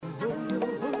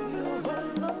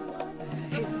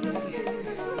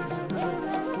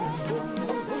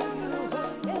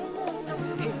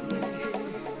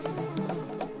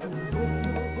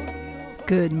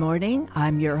Good morning.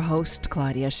 I'm your host,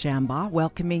 Claudia Shambaugh,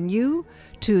 welcoming you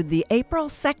to the April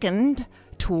 2nd,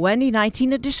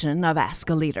 2019 edition of Ask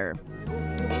a Leader.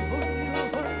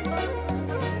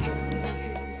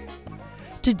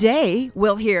 Today,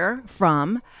 we'll hear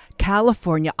from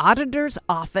California Auditor's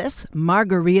Office,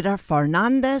 Margarita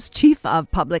Fernandez, Chief of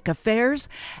Public Affairs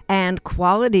and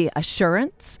Quality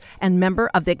Assurance and member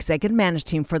of the Executive Management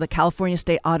Team for the California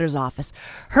State Auditor's Office.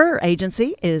 Her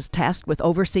agency is tasked with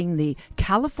overseeing the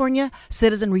California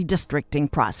citizen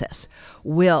redistricting process.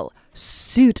 We'll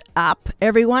suit up,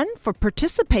 everyone, for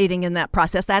participating in that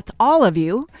process. That's all of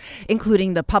you,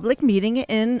 including the public meeting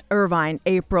in Irvine,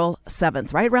 April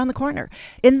 7th, right around the corner.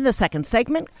 In the second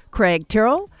segment, Craig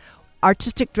Tyrrell,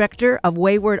 Artistic Director of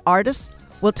Wayward Artists,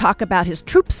 will talk about his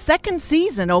troupe's second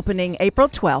season opening April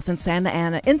 12th in Santa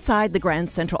Ana inside the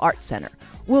Grand Central Arts Center.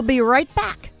 We'll be right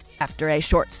back after a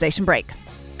short station break.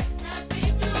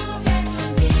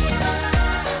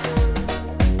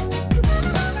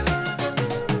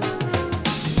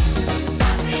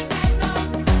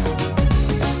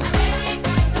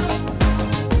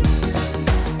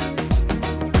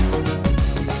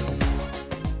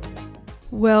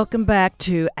 Welcome back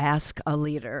to Ask a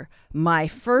Leader. My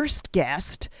first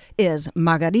guest is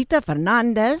Margarita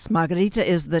Fernandez. Margarita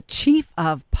is the Chief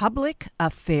of Public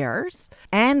Affairs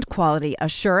and Quality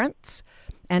Assurance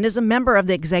and is a member of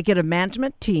the Executive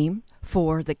Management Team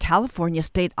for the California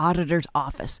State Auditor's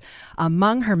Office.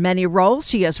 Among her many roles,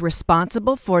 she is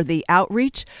responsible for the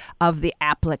outreach of the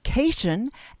application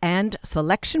and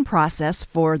selection process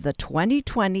for the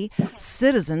 2020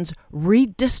 Citizens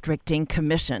Redistricting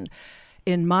Commission.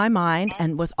 In my mind,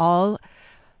 and with all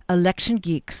election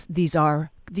geeks, these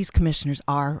commissioners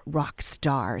are rock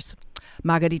stars.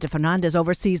 Margarita Fernandez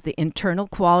oversees the internal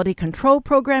quality control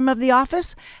program of the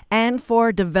office and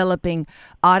for developing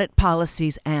audit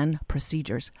policies and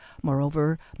procedures.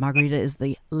 Moreover, Margarita is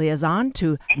the liaison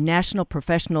to national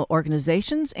professional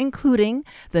organizations, including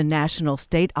the National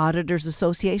State Auditors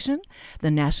Association,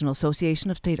 the National Association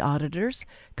of State Auditors,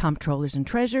 Comptrollers and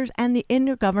Treasurers, and the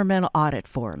Intergovernmental Audit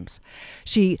Forums.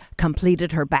 She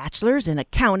completed her bachelor's in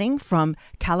accounting from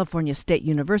California State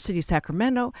University,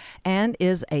 Sacramento, and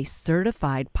is a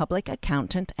certified public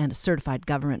accountant and a certified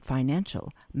government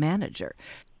financial manager.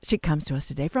 She comes to us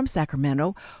today from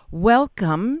Sacramento.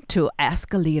 Welcome to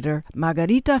Ask a Leader,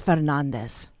 Margarita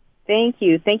Fernandez. Thank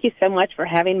you. Thank you so much for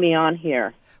having me on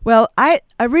here. Well, I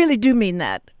really do mean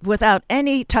that without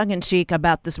any tongue-in-cheek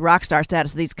about this rock star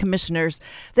status of these commissioners.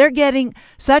 They're getting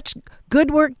such good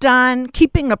work done,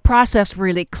 keeping the process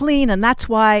really clean, and that's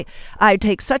why I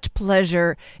take such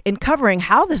pleasure in covering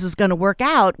how this is going to work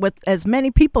out with as many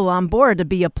people on board to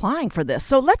be applying for this.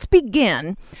 So let's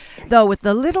begin, though, with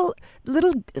the little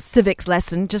civics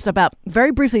lesson, just about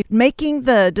very briefly making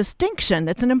the distinction,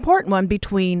 it's an important one,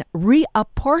 between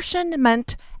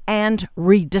reapportionment and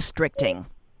redistricting.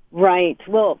 Right.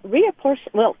 Well,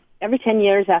 every 10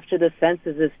 years after the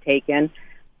census is taken,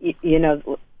 you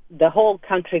know, the whole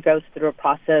country goes through a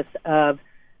process of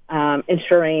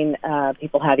ensuring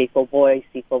people have equal voice,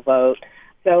 equal vote.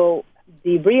 So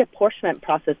the reapportionment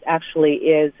process actually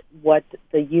is what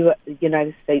the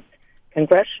United States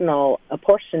congressional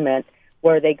apportionment,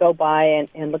 where they go by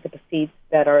and look at the seats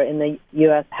that are in the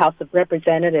U.S. House of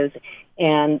Representatives,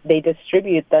 and they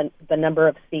distribute the number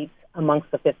of seats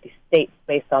amongst the 50 states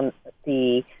based on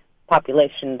the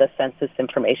population, the census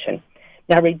information.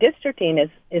 Now, redistricting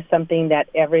is something that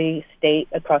every state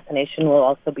across the nation will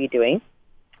also be doing,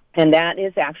 and that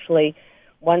is actually,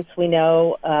 once we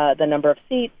know the number of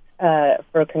seats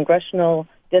for congressional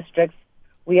districts,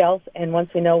 and once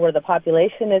we know where the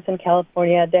population is in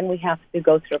California, then we have to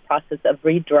go through a process of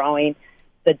redrawing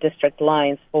the district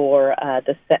lines for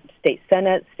the state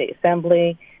Senate, state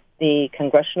Assembly, the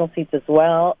congressional seats as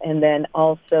well, and then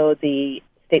also the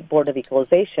State Board of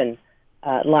Equalization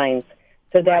lines,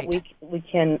 so that we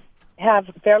can have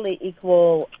fairly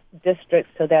equal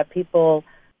districts so that people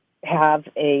have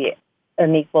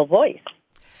an equal voice.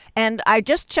 And I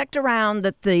just checked around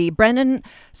that the Brennan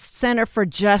Center for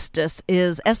Justice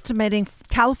is estimating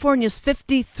California's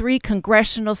 53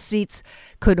 congressional seats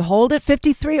could hold at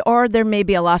 53, or there may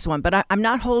be a lost one. But I'm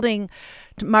not holding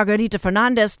Margarita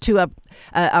Fernandez to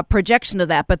a projection of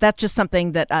that, but that's just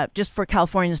something that just for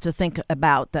Californians to think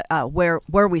about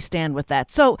where we stand with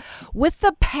that. So with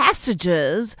the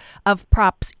passages of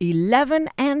Props 11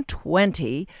 and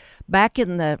 20, back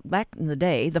in the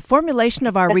day, the formulation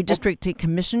of our redistricting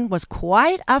commission was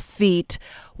quite a feat.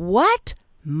 What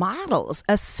models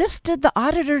assisted the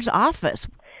auditor's office?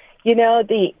 You know,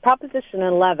 the Proposition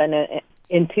 11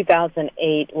 in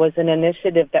 2008 was an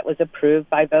initiative that was approved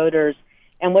by voters,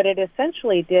 And what it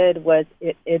essentially did was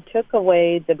it took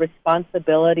away the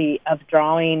responsibility of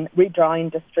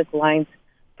redrawing district lines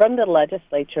from the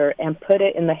legislature and put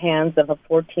it in the hands of a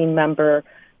 14-member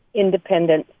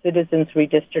independent Citizens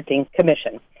Redistricting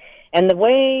Commission. And the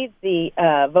way the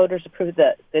voters approved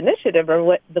the initiative,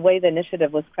 or the way the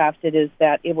initiative was crafted, is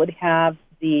that it would have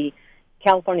the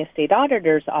California State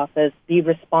Auditor's Office be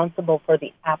responsible for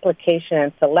the application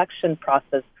and selection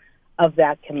process of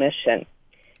that commission.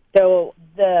 So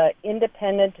the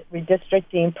independent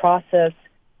redistricting process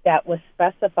that was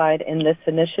specified in this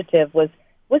initiative was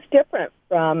different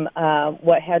from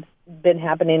what had been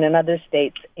happening in other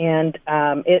states, and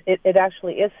it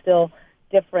actually is still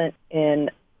different in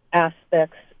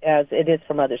aspects as it is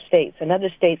from other states. In other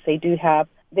states, they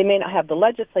may not have the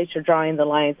legislature drawing the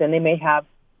lines, and they may have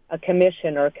a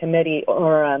commission or a committee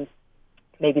or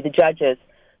maybe the judges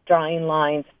drawing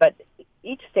lines, but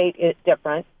each state is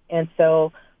different. And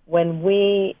so when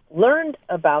we learned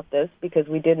about this, because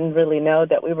we didn't really know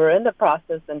that we were in the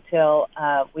process until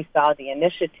we saw the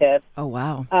initiative. Oh,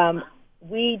 wow.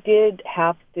 We did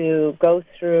have to go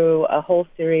through a whole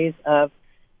series of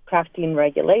crafting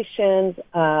regulations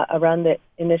around the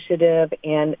initiative,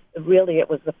 and really it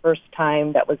was the first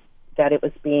time that it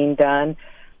was being done.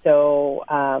 So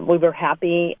we were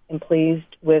happy and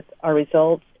pleased with our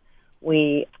results.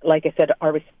 We, like I said,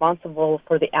 are responsible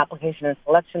for the application and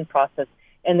selection process.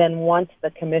 And then once the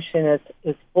commission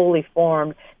is fully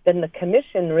formed, then the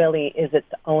commission really is its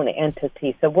own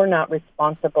entity. So we're not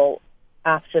responsible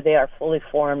after they are fully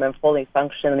formed and fully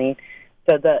functioning.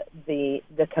 So the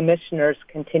commissioners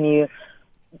continue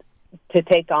to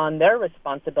take on their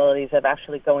responsibilities of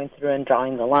actually going through and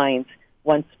drawing the lines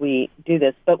once we do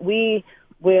this. But we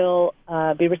will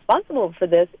be responsible for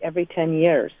this every 10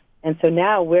 years. And so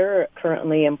now we're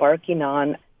currently embarking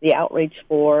on the outreach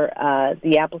for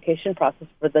the application process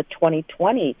for the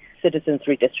 2020 Citizens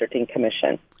Redistricting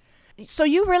Commission. So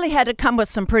you really had to come with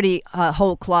some pretty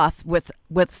whole cloth with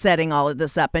setting all of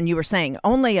this up. And you were saying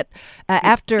only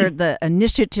after the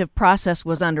initiative process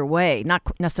was underway, not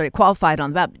necessarily qualified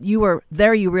on that, you were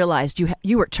there, you realized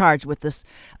you were charged with this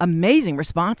amazing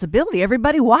responsibility,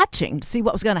 everybody watching to see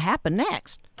what was going to happen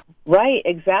next. Right,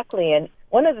 exactly. And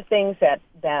one of the things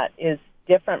that is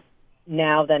different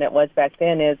now than it was back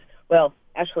then is, well,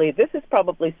 actually, this is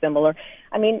probably similar.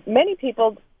 I mean, many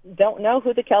people don't know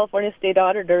who the California State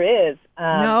Auditor is.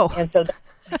 No. And so,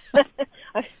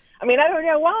 I don't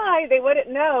know why they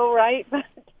wouldn't know, right?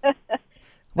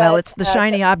 Well, it's the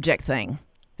shiny object thing.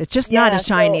 It's just not as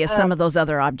shiny as some of those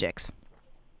other objects.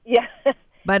 Yeah.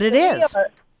 But it is.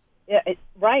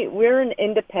 Right. We're an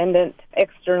independent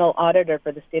external auditor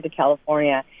for the state of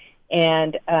California.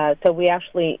 And so we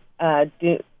actually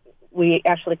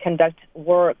conduct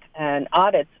work and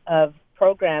audits of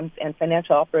programs and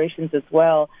financial operations as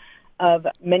well of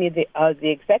many of the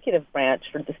executive branch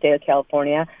for the state of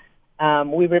California.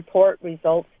 We report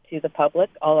results to the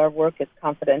public. All our work is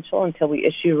confidential until we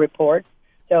issue reports.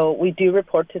 So we do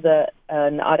report to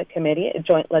an audit committee, a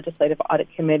joint legislative audit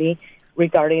committee,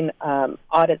 regarding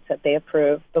audits that they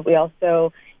approve. But we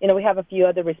also, we have a few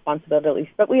other responsibilities,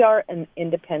 but we are an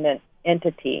independent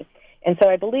entity. And so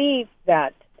I believe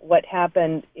that what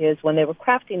happened is when they were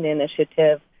crafting the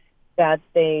initiative, that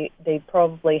they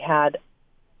probably had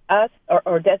us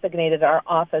or designated our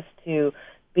office to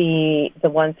be the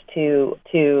ones to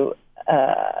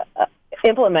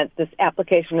implement this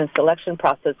application and selection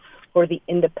process for the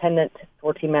independent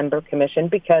 14-member commission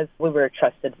because we were a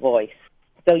trusted voice.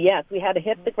 So yes, we had to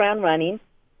hit the ground running.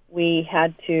 We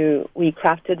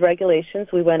crafted regulations.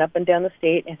 We went up and down the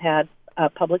state and had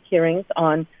public hearings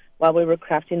while we were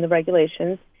crafting the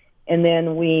regulations. And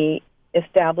then we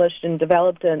established and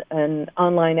developed an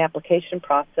online application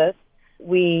process.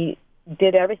 We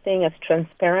did everything as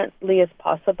transparently as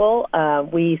possible.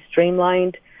 We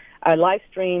live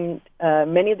streamed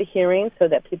many of the hearings so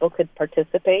that people could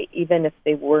participate, even if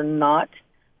they were not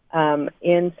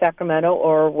in Sacramento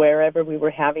or wherever we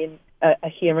were having a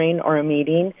hearing or a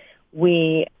meeting.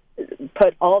 We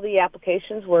put all the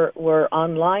applications were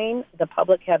online. The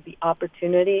public had the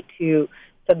opportunity to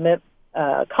submit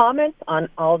comments on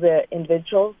all the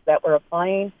individuals that were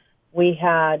applying. We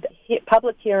had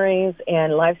public hearings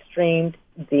and live streamed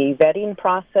the vetting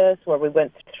process where we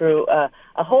went through a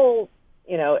whole,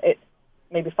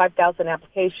 maybe 5,000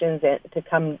 applications to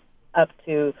come up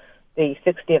to the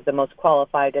 60 of the most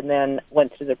qualified, and then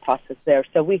went through the process there.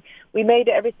 So we made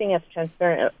everything as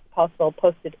transparent as possible,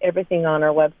 posted everything on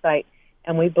our website,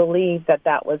 and we believe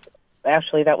that was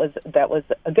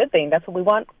a good thing. That's what we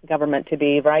want government to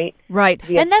be, right? Right. To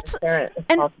be as transparent as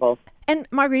possible. And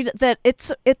Margarita, that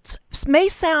it's may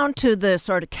sound to the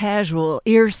sort of casual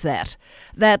ear set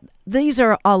that these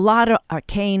are a lot of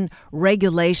arcane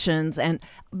regulations,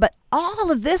 but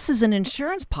all of this is an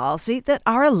insurance policy that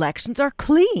our elections are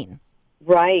clean.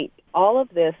 Right. All of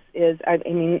this is,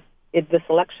 the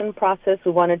selection process,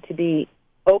 we wanted to be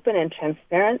open and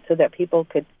transparent so that people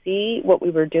could see what we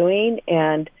were doing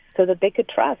and so that they could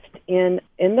trust in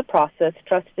the process,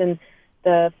 trust in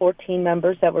the 14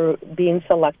 members that were being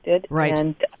selected,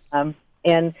 right,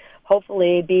 and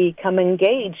hopefully become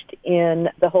engaged in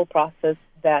the whole process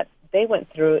that they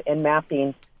went through in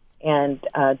mapping and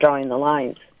drawing the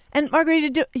lines. And Margarita,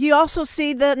 do you also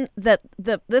see then that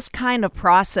this kind of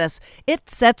process, it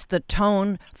sets the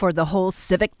tone for the whole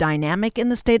civic dynamic in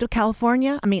the state of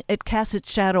California? I mean, it casts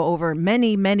its shadow over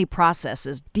many, many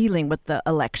processes dealing with the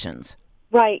elections.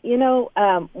 Right.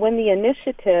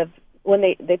 When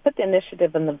they put the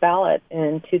initiative on the ballot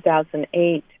in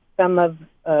 2008, some of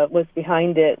was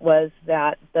behind it was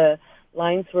that the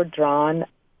lines were drawn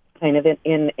kind of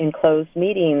in closed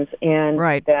meetings, and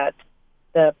right, that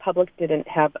the public didn't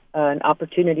have an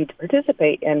opportunity to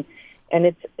participate, and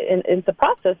it's a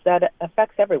process that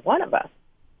affects every one of us,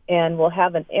 and will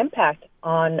have an impact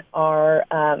on our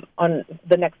on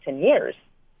the next 10 years.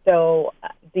 So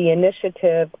the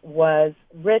initiative was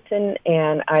written,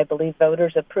 and I believe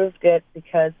voters approved it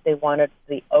because they wanted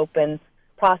the open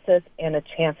process and a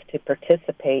chance to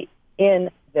participate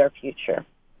in their future.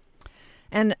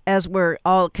 And as we're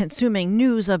all consuming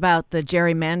news about the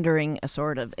gerrymandering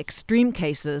sort of extreme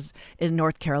cases in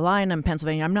North Carolina and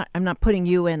Pennsylvania, I'm not putting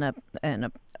you in a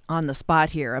on the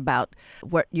spot here about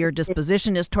what your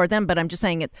disposition is toward them, but I'm just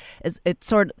saying it's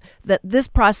sort of that this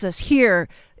process here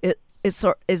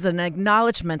is an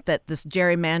acknowledgement that this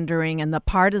gerrymandering and the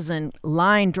partisan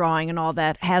line drawing and all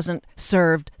that hasn't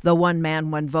served the one man,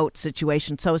 one vote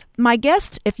situation. So my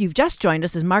guest, if you've just joined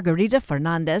us, is Margarita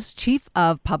Fernandez, Chief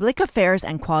of Public Affairs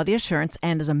and Quality Assurance,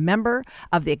 and is a member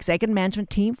of the executive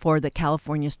management team for the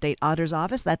California State Auditor's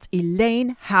Office. That's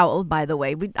Elaine Howell, by the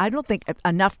way. I don't think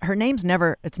enough, her name's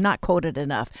it's not quoted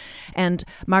enough. And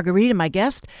Margarita, my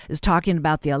guest, is talking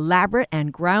about the elaborate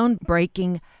and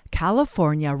groundbreaking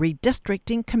California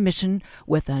Redistricting Commission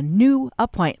with a new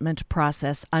appointment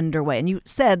process underway. And you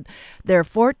said there are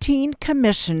 14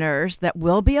 commissioners that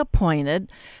will be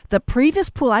appointed. The previous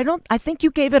pool, I think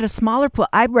you gave it a smaller pool.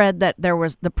 I read that there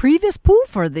was the previous pool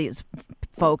for these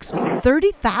folks was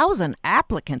 30,000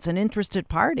 applicants and interested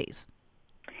parties.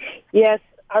 Yes,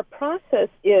 our process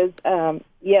is,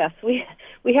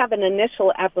 we have an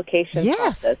initial application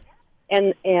process.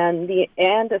 And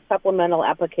a supplemental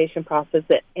application process,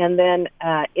 and then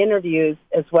interviews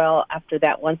as well after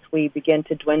that once we begin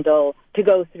to dwindle to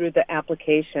go through the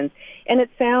applications. And it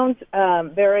sounds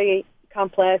very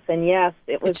complex, and yes,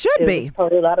 it was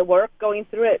probably a lot of work going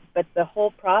through it, but the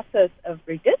whole process of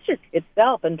redistricting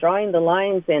itself and drawing the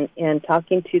lines and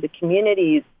talking to the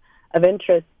communities of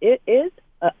interest, it is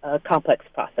a complex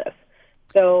process.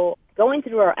 So going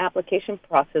through our application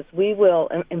process, we will,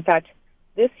 in fact,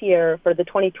 this year, for the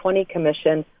 2020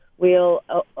 Commission, we'll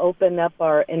open up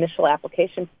our initial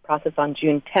application process on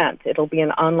June 10th. It'll be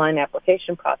an online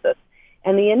application process.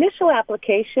 And the initial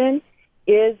application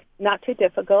is not too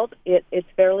difficult. It's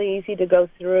fairly easy to go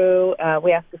through.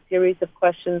 We ask a series of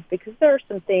questions because there are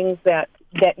some things that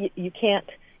you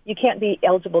can't be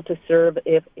eligible to serve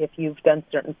if you've done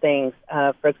certain things.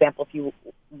 For example, if you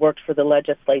worked for the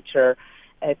legislature,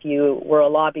 if you were a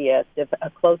lobbyist, if a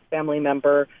close family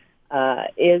member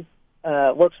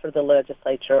works for the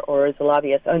legislature or is a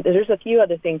lobbyist. There's a few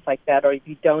other things like that, or if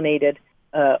you donated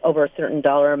over a certain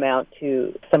dollar amount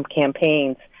to some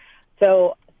campaigns.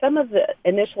 So some of the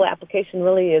initial application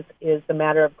really is a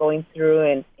matter of going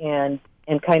through and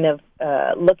kind of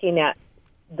looking at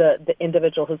the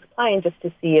individual who's applying just to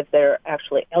see if they're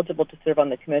actually eligible to serve on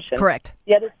the commission. Correct.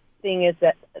 The other thing is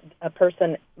that a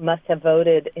person must have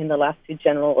voted in the last two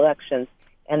general elections,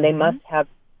 and they must have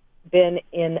been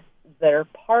in their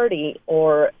party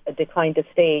or declined to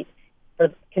state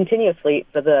continuously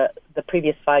for the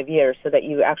previous 5 years, so that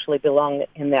you actually belong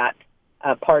in that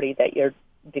party that you're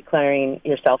declaring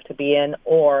yourself to be in,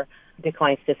 or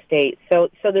declines to state. So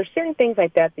there's certain things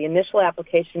like that. The initial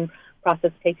application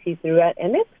process takes you through it,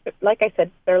 and it's, like I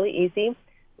said, fairly easy.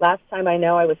 Last time I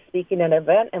know I was speaking at an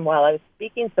event, and while I was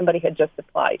speaking, somebody had just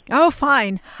applied. Oh,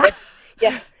 fine.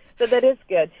 Yeah, so that is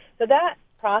good. So that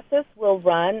process will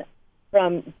run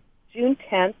from June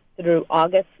 10th through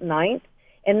August 9th.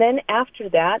 And then after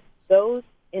that, those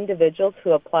individuals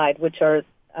who applied, which are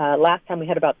last time we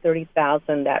had about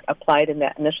 30,000 that applied in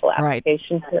that initial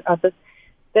application process,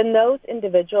 then those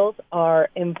individuals are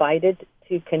invited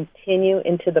to continue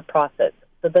into the process.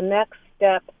 So the next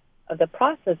step of the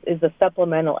process is a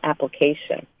supplemental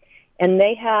application. And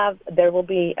there will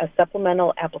be a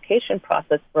supplemental application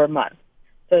process for a month.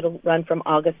 So it'll run from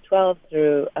August 12th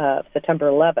through September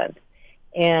 11th.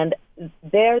 And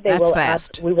there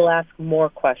we will ask more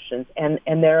questions, and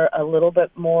they're a little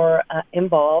bit more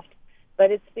involved,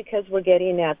 but it's because we're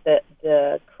getting at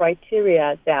the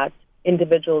criteria that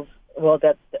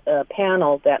that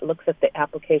panel that looks at the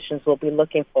applications will be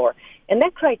looking for. And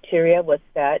that criteria was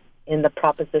set in the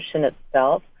proposition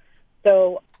itself.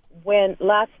 So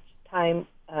last time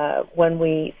when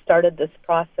we started this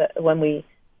process, when we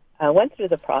went through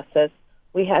the process,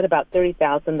 we had about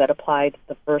 30,000 that applied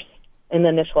in the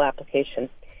initial application.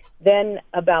 Then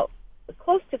about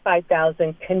close to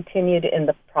 5,000 continued in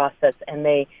the process, and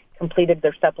they completed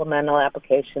their supplemental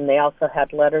application. They also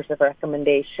had letters of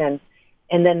recommendation,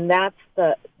 and then that's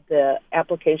the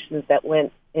applications that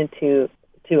went into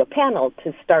a panel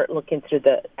to start looking through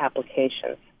the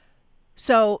applications.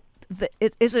 So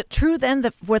is it true then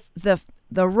that with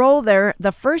the role there,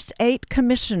 the first 8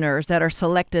 commissioners that are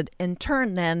selected in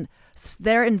turn then,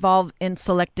 they're involved in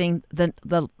selecting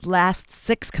the last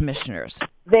 6 commissioners?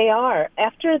 They are.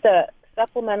 After the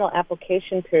supplemental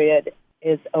application period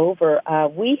is over,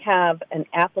 we have an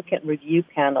applicant review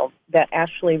panel that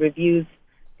actually reviews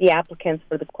the applicants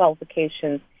for the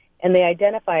qualifications, and they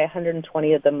identify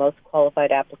 120 of the most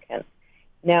qualified applicants.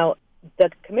 Now,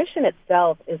 the commission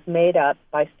itself is made up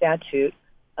by statute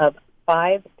of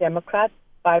 5 Democrats,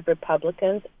 5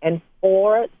 Republicans, and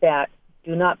 4 that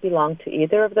do not belong to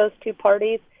either of those 2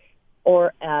 parties,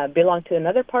 or belong to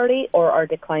another party, or are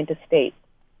declined to state.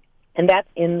 And that's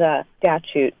in the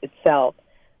statute itself.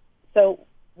 So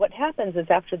what happens is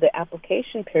after the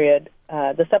application period,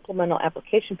 the supplemental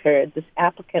application period, this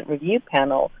applicant review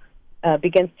panel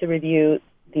begins to review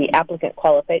the applicant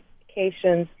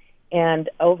qualifications, and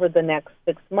over the next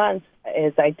 6 months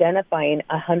is identifying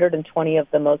 120 of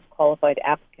the most qualified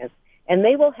applicants. And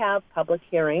they will have public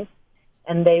hearings,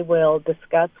 and they will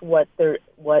discuss what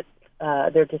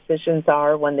their decisions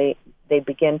are when they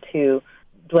begin to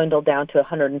dwindle down to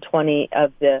 120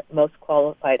 of the most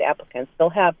qualified applicants. They'll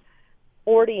have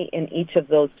 40 in each of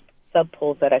those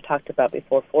subpools that I talked about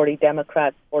before, 40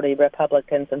 Democrats, 40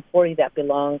 Republicans, and 40 that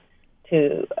belong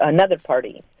to another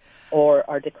party or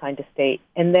are declined to state.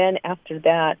 And then after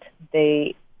that,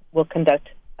 they will conduct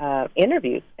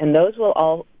interviews, and those will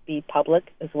all be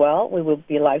public as well. We will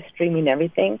be live streaming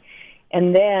everything.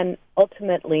 And then,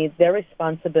 ultimately, their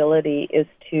responsibility is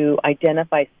to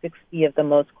identify 60 of the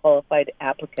most qualified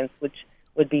applicants, which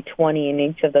would be 20 in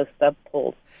each of those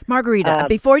subpools. Margarita,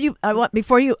 before you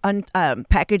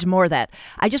package more of that,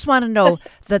 I just want to know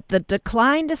that the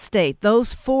declined to state,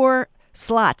 those 4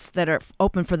 slots that are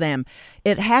open for them,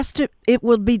 it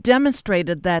will be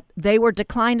demonstrated that they were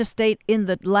declined to state in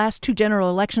the last 2 general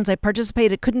elections they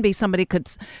participated. It couldn't be somebody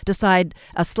could decide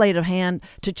a sleight of hand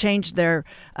to change their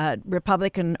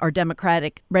Republican or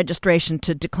Democratic registration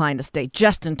to decline to state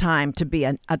just in time to be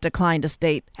a declined to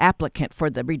state applicant for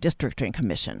the Redistricting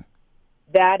Commission.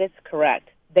 That is correct.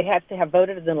 They have to have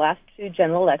voted in the last 2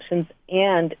 general elections,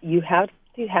 and you have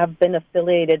to have been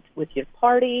affiliated with your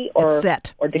party or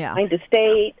declined to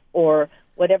state or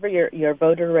whatever your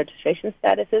voter registration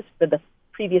status is for the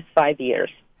previous 5 years.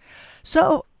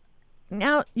 So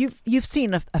now you've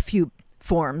seen a few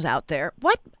forms out there.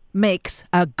 What makes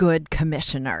a good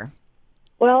commissioner?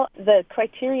 Well, the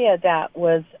criteria that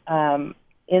was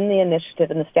in the initiative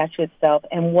and the statute itself,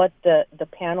 and what the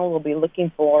panel will be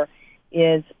looking for,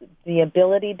 is the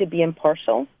ability to be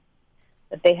impartial,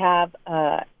 that they have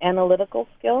analytical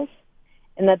skills,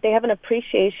 and that they have an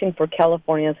appreciation for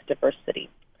California's diversity.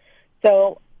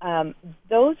 So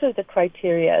those are the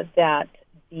criteria that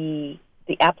the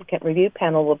applicant review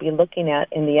panel will be looking at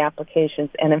in the applications.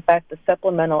 And in fact, the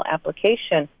supplemental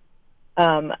application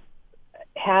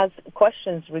has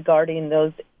questions regarding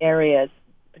those areas,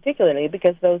 particularly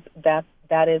because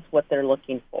that is what they're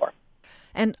looking for.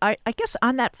 And I guess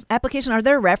on that application, are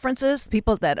there references,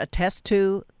 people that attest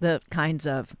to the kinds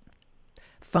of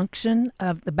function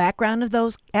of the background of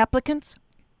those applicants?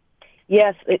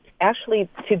 Yes, it's actually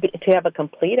to have a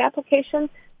complete application.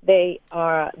 The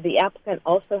applicant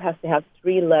also has to have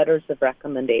 3 letters of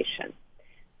recommendation.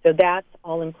 So that's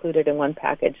all included in one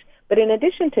package. But in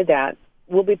addition to that,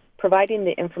 we'll be providing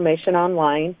the information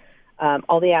online.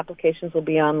 All the applications will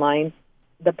be online.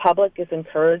 The public is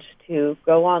encouraged to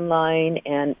go online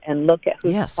and look at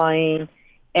who's applying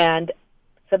and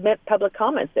submit public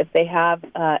comments if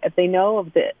they know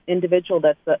of the individual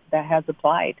that has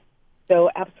applied.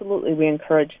 So absolutely, we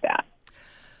encourage that.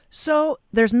 So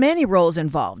there's many roles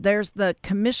involved. There's the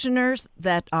commissioners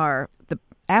that are the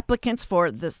applicants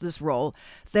for this role.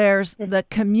 There's the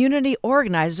community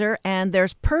organizer, and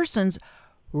there's persons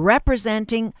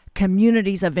representing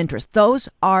communities of interest. Those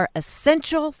are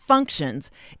essential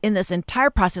functions in this entire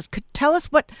process. Could tell us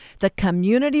what the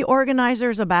community organizer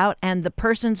is about and the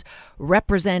persons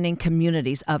representing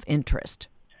communities of interest.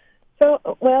 So,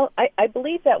 well, I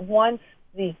believe that once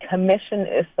the commission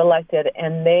is selected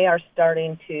and they are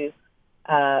starting to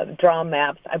draw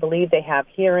maps, I believe they have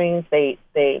hearings. They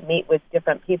meet with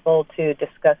different people to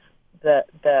discuss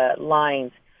the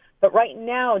lines. But right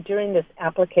now, during this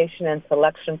application and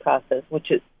selection process,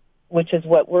 which is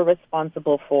what we're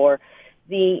responsible for,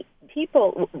 the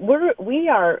people we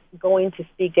are going to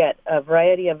speak at a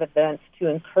variety of events to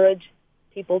encourage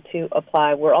people to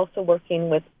apply. We're also working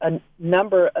with a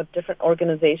number of different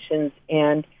organizations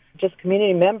and just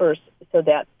community members so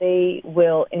that they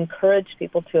will encourage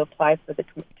people to apply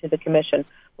to the commission.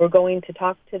 We're going to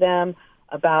talk to them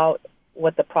about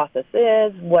what the process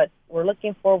is, what we're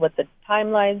looking for, what the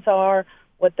timelines are,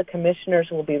 what the commissioners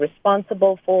will be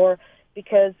responsible for,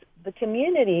 because the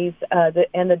communities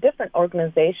and the different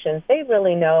organizations, they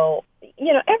really know,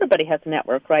 everybody has a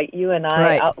network, right? You and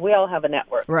I, right. We all have a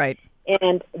network. Right.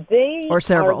 And they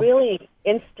are really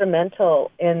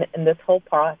instrumental in this whole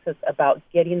process about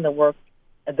getting the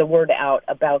word out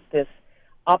about this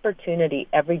opportunity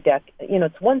every decade.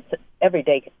 It's once every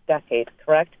decade,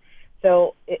 correct?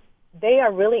 So they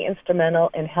are really instrumental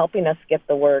in helping us get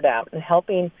the word out and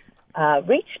helping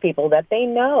reach people that they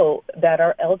know that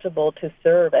are eligible to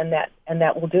serve and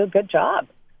that will do a good job.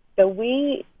 So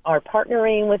we are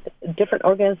partnering with different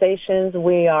organizations.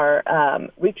 We are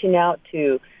reaching out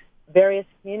to various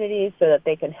communities so that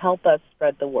they can help us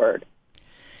spread the word.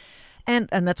 And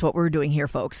that's what we're doing here,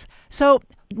 folks. So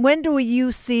when do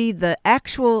you see the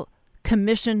actual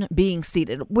commission being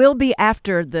seated? Will be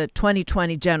after the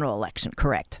 2020 general election,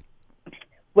 correct?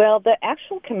 Well, the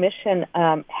actual commission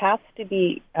has to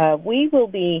be, we will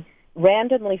be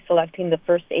randomly selecting the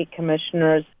first 8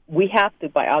 commissioners. We have to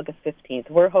by August 15th.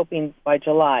 We're hoping by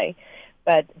July,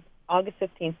 but August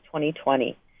 15th,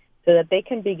 2020, so that they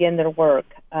can begin their work.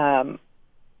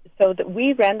 So that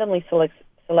we randomly select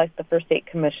the first 8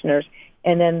 commissioners,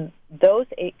 and then those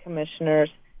 8 commissioners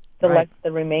select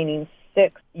the remaining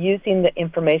 6 using the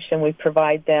information we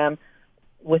provide them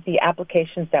with the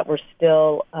applications that were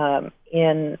still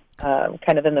in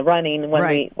the running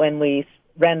when we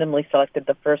randomly selected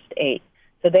the first 8.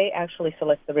 So they actually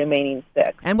select the remaining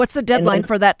 6. And what's the deadline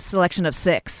for that selection of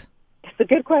 6? It's a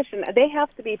good question. They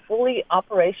have to be fully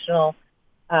operational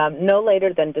no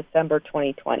later than December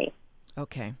 2020.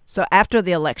 Okay. So after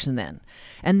the election then.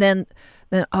 And then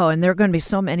and there are going to be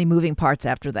so many moving parts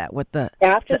after that.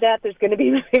 After that, there's going to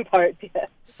be moving parts, yes.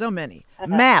 So many.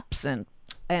 Maps and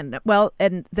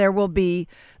there will be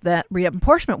that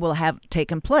reapportionment will have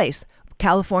taken place.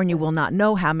 California will not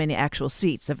know how many actual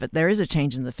seats if there is a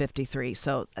change in the 53.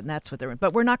 So and that's what they're in.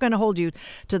 But we're not going to hold you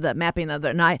to the mapping of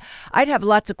the night. I'd have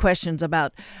lots of questions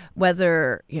about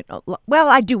whether,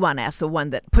 I do want to ask the one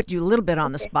that put you a little bit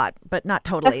on the spot, but not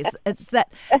totally. It's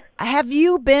that, have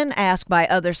you been asked by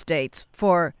other states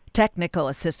for technical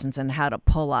assistance in how to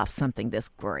pull off something this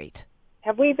great?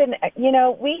 Have we been,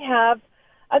 we have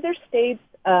other states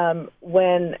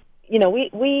when...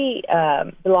 we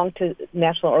belong to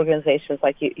national organizations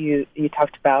like you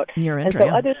talked about. And so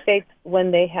other states,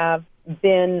 when they have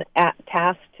been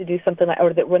tasked to do something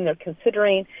when they're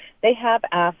considering, they have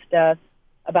asked us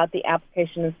about the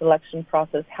application and selection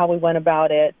process, how we went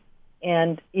about it.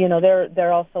 And,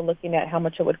 they're also looking at how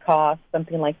much it would cost.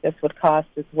 Something like this would cost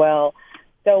as well.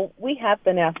 So we have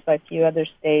been asked by a few other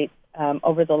states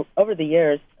over the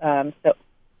years, so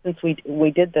since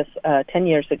we did this 10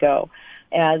 years ago,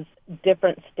 as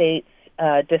different states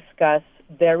discuss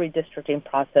their redistricting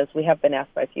process. We have been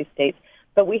asked by a few states,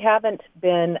 but we haven't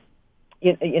been,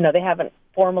 they haven't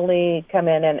formally come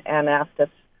in and asked us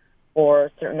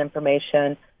for certain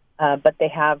information, but they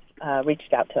have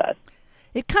reached out to us.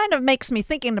 It kind of makes me,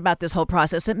 thinking about this whole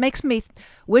process, it makes me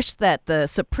wish that the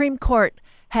Supreme Court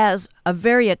has a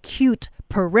very acute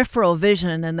peripheral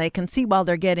vision, and they can see while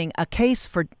they're getting a case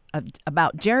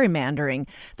about gerrymandering,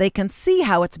 they can see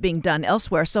how it's being done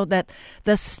elsewhere, so that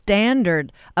the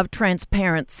standard of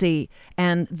transparency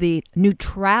and the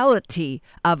neutrality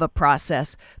of a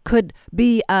process could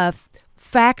be a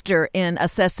factor in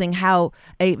assessing how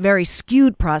a very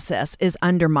skewed process is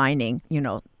undermining,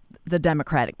 the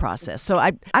democratic process. So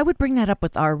I would bring that up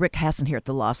with our Rick Hassan here at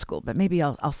the law school, but maybe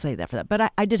I'll say that for that.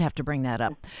 But I did have to bring that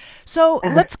up. So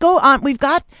let's go on. We've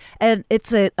got, and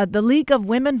it's the League of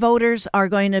Women Voters are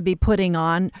going to be putting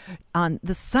on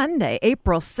the Sunday,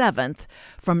 April 7th,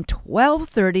 from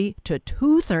 12:30 to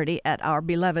 2:30 at our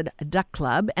beloved Duck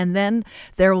Club. And then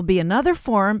there will be another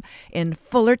forum in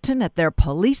Fullerton at their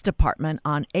police department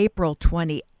on April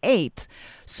 28th.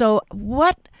 So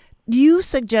what do you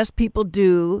suggest people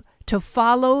do to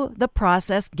follow the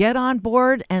process, get on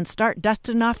board, and start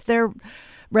dusting off their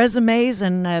resumes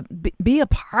and be a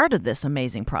part of this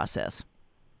amazing process?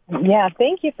 Yeah,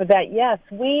 thank you for that. Yes,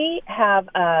 we have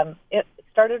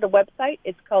started a website.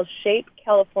 It's called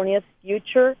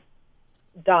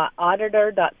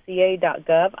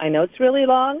shapecaliforniasfuture.auditor.ca.gov. I know it's really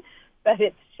long, but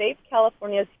it's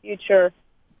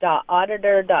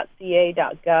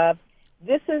shapecaliforniasfuture.auditor.ca.gov.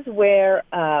 This is where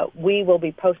we will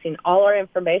be posting all our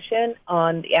information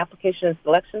on the application and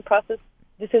selection process.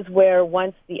 This is where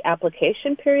once the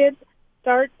application period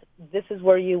starts, this is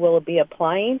where you will be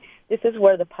applying. This is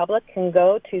where the public can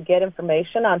go to get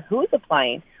information on who's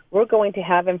applying. We're going to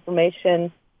have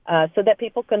information so that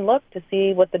people can look to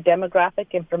see what the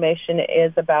demographic information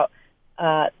is about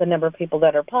the number of people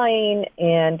that are applying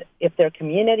and if their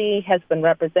community has been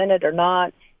represented or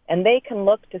not. And they can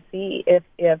look to see if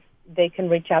they can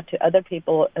reach out to other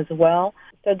people as well.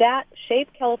 So that,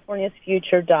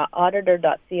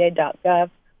 shapecaliforniasfuture.auditor.ca.gov.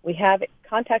 We have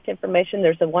contact information.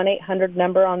 There's a 1-800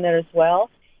 number on there as well.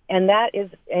 And that is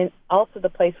also the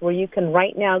place where you can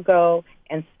right now go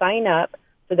and sign up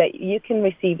so that you can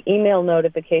receive email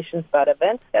notifications about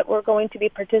events that we're going to be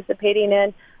participating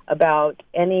in, about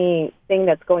anything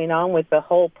that's going on with the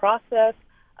whole process,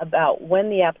 about when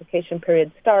the application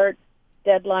period starts,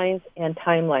 deadlines, and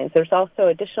timelines. There's also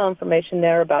additional information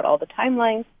there about all the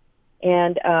timelines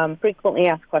and frequently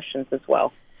asked questions as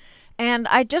well. And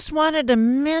I just wanted to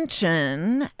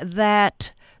mention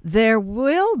that there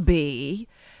will be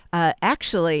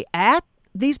actually at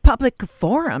these public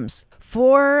forums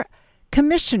for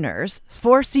commissioners,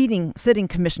 for sitting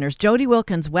commissioners, Jody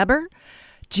Wilkins Weber,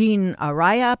 Jean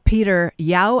Araya, Peter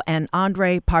Yao, and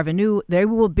Andre Parvenu. They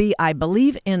will be, I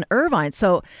believe, in Irvine.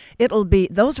 So it'll be,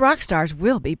 those rock stars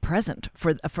will be present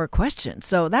for questions.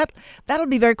 So that'll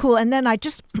be very cool. And then I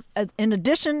just, in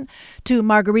addition to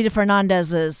Margarita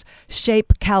Fernandez's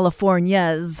Shape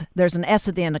California's, there's an S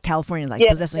at the end of California, like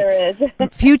yes, there is.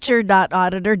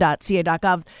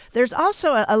 future.auditor.ca.gov. There's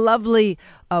also a lovely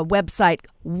website,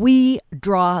 We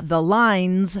Draw the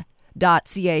Lines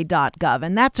 .ca.gov,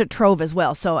 and that's a trove as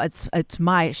well. So it's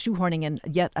my shoehorning in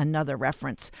yet another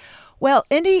reference. Well,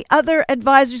 any other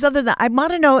advisors other than, I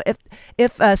want to know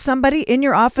if somebody in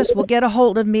your office will get a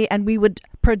hold of me and we would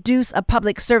produce a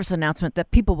public service announcement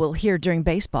that people will hear during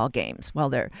baseball games while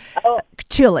they're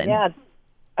chilling. Yeah.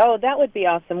 Oh, that would be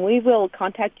awesome. We will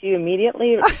contact you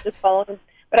immediately. Just follow them.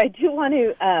 But I do want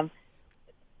to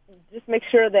just make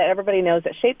sure that everybody knows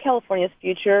that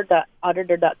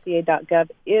shapecaliforniasfuture.auditor.ca.gov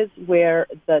is where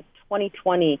the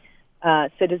 2020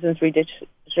 Citizens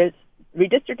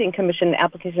Redistricting Commission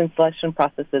application selection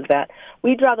process is at.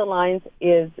 We Draw the Lines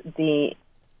is the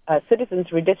Citizens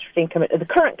Redistricting the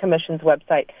current commission's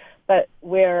website, but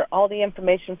where all the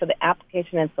information for the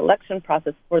application and selection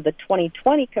process for the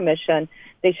 2020 commission,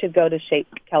 they should go to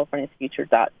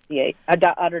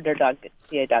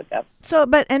shapecaliforniasfuture.auditor.ca.gov. So,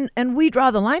 but and We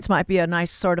Draw the Lines might be a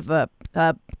nice sort of a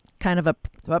kind of a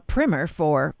primer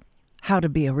for how to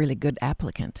be a really good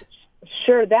applicant.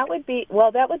 Sure, that would be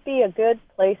a good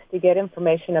place to get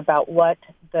information about what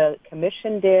the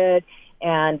commission did,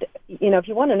 and if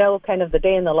you want to know kind of the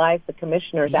day in the life, the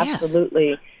commissioners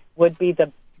absolutely would be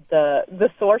the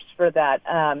source for that.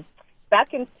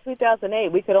 Back in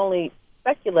 2008, we could only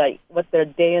speculate what their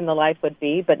day in the life would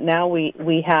be, but now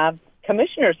we have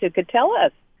commissioners who could tell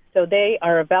us, so they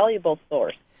are a valuable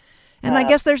source. And I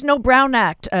guess there's no Brown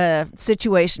Act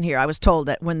situation here. I was told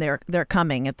that when they're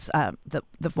coming, it's the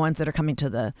ones that are coming to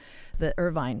the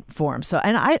Irvine Forum. So,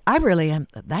 and I really am.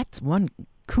 That's one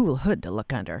cool hood to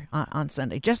look under on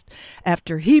Sunday. Just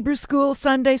after Hebrew school,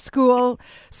 Sunday school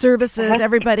services,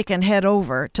 everybody can head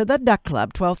over to the Duck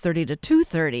Club, 12:30 to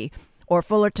 2:30, or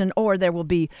Fullerton, or there will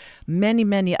be many,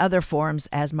 many other forums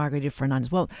as Margarita Fernandez.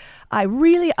 Well, I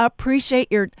really appreciate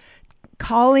your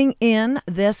calling in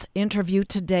this interview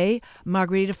today,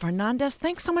 Margarita Fernandez.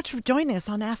 Thanks so much for joining us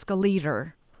on Ask a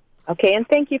Leader. Okay, and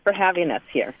thank you for having us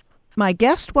here. My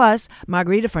guest was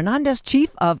Margarita Fernandez,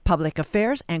 Chief of Public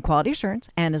Affairs and Quality Assurance,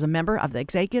 and is a member of the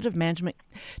Executive Management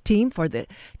Team for the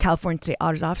California State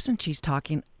Auditor's Office, and she's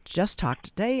just talked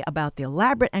today about the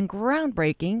elaborate and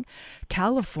groundbreaking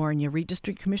California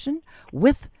Redistricting Commission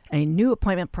with a new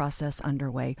appointment process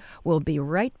underway. We'll be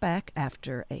right back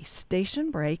after a station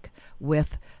break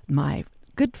with my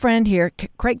good friend here,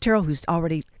 Craig Terrell, who's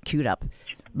already queued up,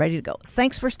 ready to go.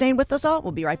 Thanks for staying with us all.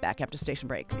 We'll be right back after station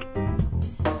break.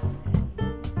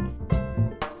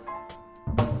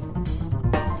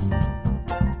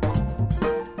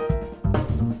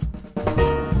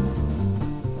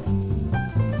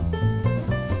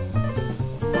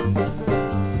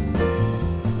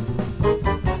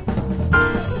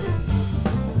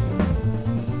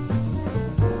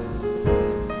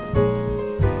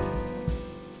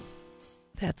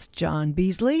 That's John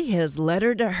Beasley, his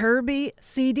Letter to Herbie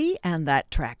CD, and that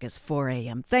track is 4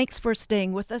 a.m. Thanks for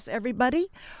staying with us, everybody.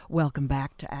 Welcome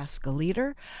back to Ask a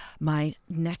Leader. My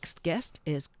next guest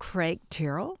is Craig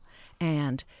Terrell,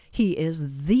 and he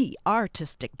is the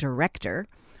artistic director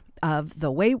of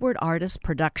the Wayward Artist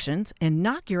Productions,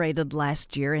 inaugurated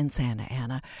last year in Santa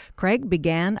Ana. Craig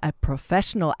began a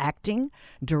professional acting,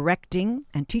 directing,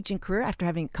 and teaching career after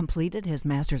having completed his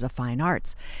Master's of Fine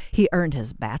Arts. He earned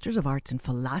his Bachelor's of Arts in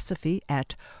Philosophy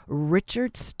at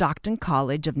Richard Stockton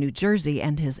College of New Jersey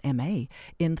and his M.A.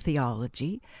 in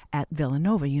Theology at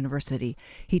Villanova University.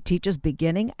 He teaches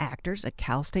beginning actors at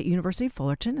Cal State University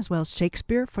Fullerton, as well as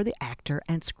Shakespeare for the actor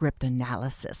and script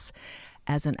analysis.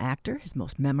 As an actor, his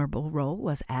most memorable role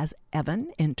was as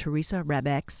Evan in Teresa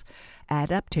Rebeck's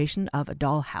adaptation of A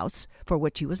Dollhouse, for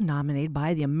which he was nominated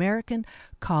by the American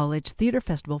College Theater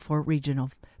Festival for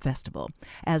Regional Festival.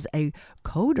 As a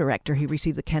co-director, he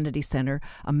received the Kennedy Center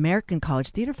American College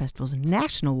Theater Festival's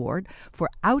National Award for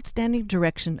Outstanding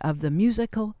Direction of the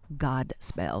musical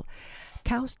Godspell.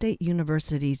 Cal State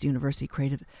University's University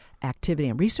Creative Activity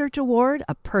and Research Award,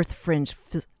 a Perth Fringe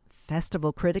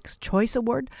Festival Critics' Choice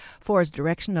Award for his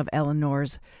direction of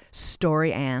Eleanor's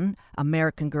story Anne,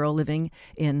 American Girl Living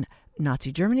in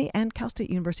Nazi Germany, and Cal State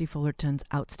University Fullerton's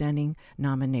Outstanding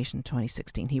Nomination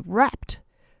 2016. He wrapped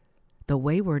the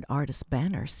Wayward Artist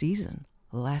Banner season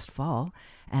last fall,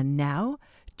 and now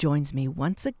joins me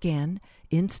once again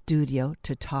in studio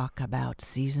to talk about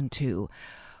Season 2.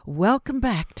 Welcome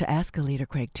back to Ask a Leader,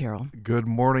 Craig Terrell. Good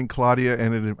morning, Claudia,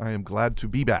 and I am glad to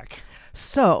be back.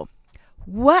 So,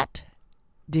 what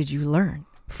did you learn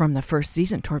from the first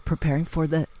season toward preparing for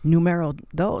the numero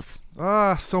dos?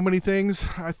 So many things.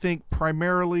 I think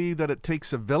primarily that it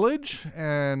takes a village,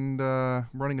 and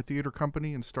running a theater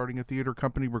company and starting a theater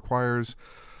company requires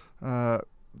the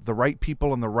right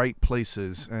people in the right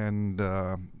places, and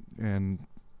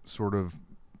sort of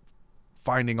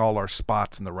finding all our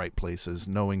spots in the right places,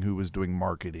 knowing who was doing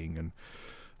marketing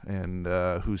and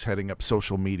who's heading up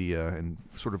social media, and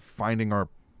sort of finding our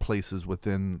places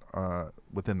within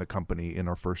the company in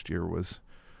our first year was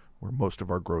where most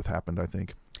of our growth happened, I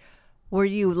think. Were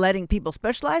you letting people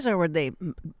specialize, or were they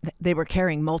were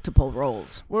carrying multiple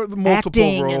roles? Well, the multiple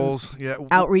acting roles, and yeah,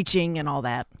 outreaching and all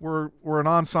that. We're an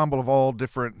ensemble of all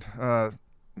different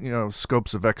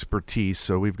scopes of expertise.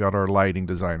 So we've got our lighting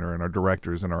designer and our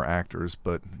directors and our actors,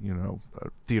 but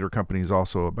theater company is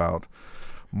also about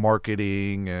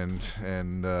marketing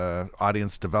and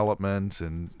audience development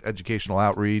and educational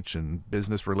outreach and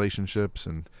business relationships,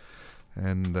 and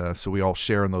so we all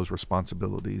share in those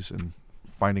responsibilities, and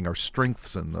finding our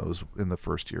strengths in those in the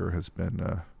first year has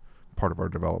been part of our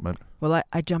development. Well,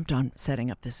 I jumped on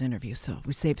setting up this interview, so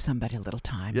we saved somebody a little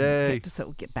time. Yay! So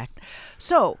we'll get back.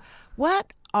 So,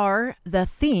 what are the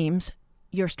themes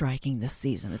you're striking this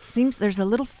season? It seems there's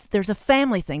a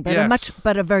family thing, but yes,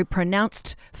 a very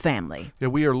pronounced family. Yeah,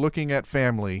 we are looking at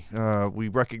family. We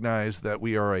recognize that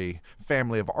we are a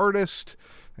family of artists,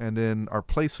 and in our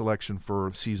play selection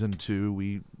for season 2,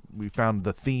 we found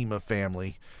the theme of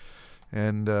family,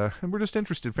 and we're just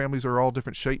interested. Families are all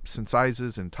different shapes and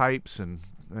sizes and types, and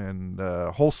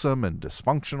wholesome and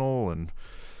dysfunctional and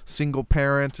single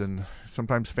parent, and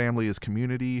sometimes family is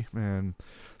community, and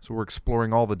so we're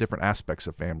exploring all the different aspects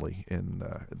of family in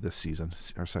this season,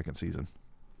 our second season.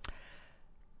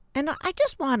 And I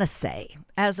just want to say,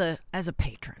 as a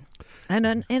patron,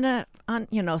 and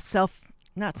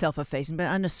not self-effacing, but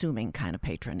unassuming kind of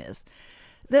patron, is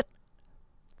that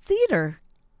theater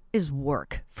is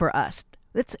work for us.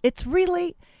 It's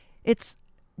really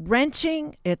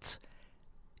wrenching. It's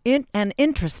and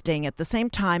interesting at the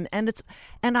same time, and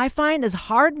I find as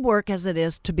hard work as it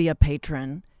is to be a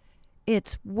patron,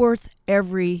 it's worth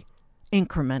every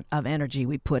increment of energy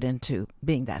we put into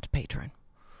being that patron.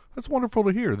 That's wonderful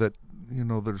to hear that,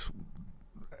 there's,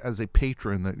 as a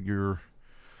patron, that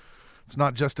it's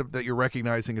not just that you're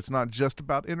recognizing it's not just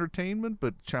about entertainment,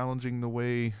 but challenging the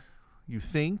way, you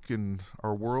think and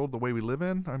our world, the way we live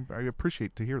in. I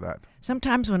appreciate to hear that.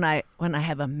 Sometimes when I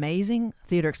have amazing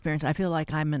theater experience, I feel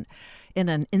like I'm in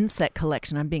an insect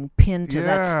collection. I'm being pinned to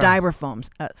that styrofoam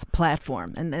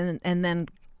platform, and then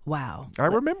wow. I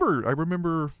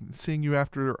remember seeing you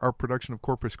after our production of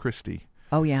Corpus Christi.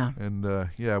 Oh yeah, and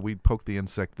we'd poke the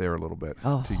insect there a little bit.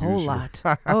 A whole lot.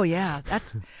 Oh yeah,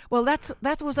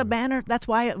 that was a banner. That's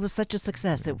why it was such a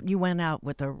success. You went out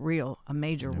with a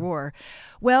major roar.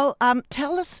 Well,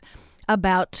 tell us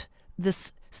about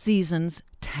this season's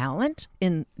talent.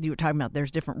 You were talking about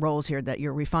there's different roles here that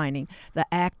you're refining: the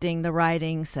acting, the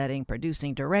writing, setting,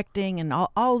 producing, directing, and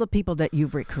all the people that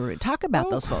you've recruited. Talk about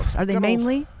those folks. Are they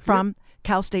mainly from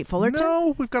Cal State Fullerton?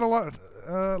 No, we've got a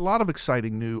lot of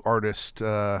exciting new artists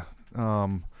that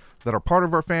are part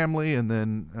of our family, and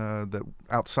then that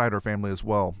outside our family as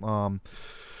well.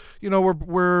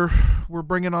 We're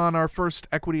bringing on our first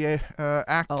equity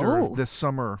actor this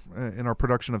summer in our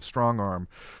production of Strong Arm.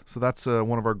 So that's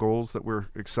one of our goals that we're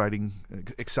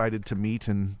excited to meet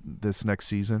in this next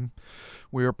season.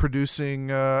 We are producing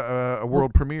a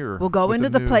world premiere. We'll go into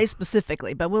the play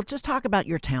specifically, but we'll just talk about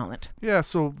your talent. Yeah,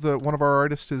 so one of our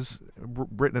artists has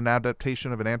written an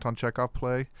adaptation of an Anton Chekhov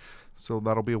play, so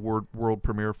that'll be a world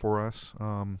premiere for us.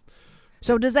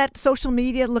 So does that social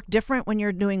media look different when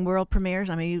you're doing world premieres?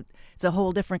 I mean, it's a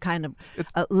whole different kind of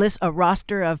a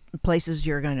roster of places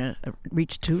you're going to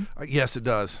reach to. Yes, it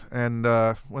does. And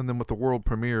then with the world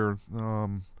premiere,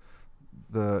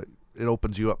 it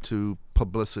opens you up to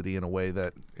publicity in a way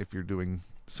that if you're doing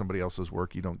somebody else's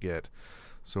work, you don't get.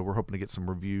 So we're hoping to get some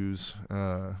reviews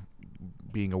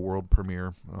being a world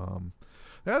premiere.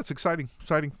 It's exciting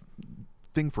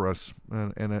thing for us,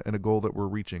 and a goal that we're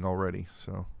reaching already.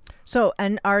 So,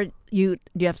 and do you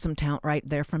have some talent right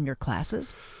there from your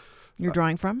classes you're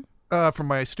drawing from? From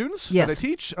my students that I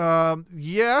teach?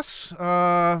 Yes.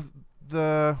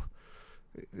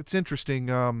 It's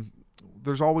interesting.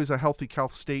 There's always a healthy Cal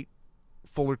State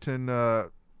Fullerton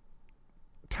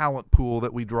talent pool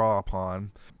that we draw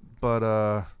upon,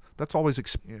 but that's always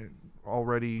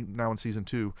already now in season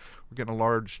 2 we're getting a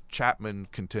large Chapman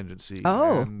contingency,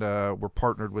 and we're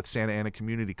partnered with Santa Ana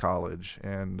Community College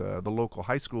and the local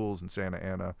high schools in Santa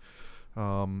Ana,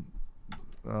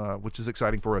 which is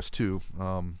exciting for us too,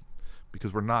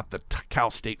 because we're not the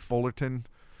Cal State Fullerton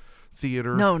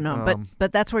theater. No,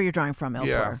 but that's where you're drawing from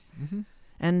elsewhere. Yeah. Mm-hmm.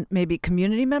 And maybe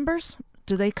community members,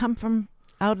 do they come from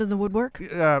out in the woodwork?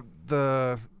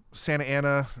 The Santa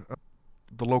Ana,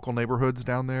 the local neighborhoods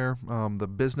down there, the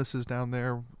businesses down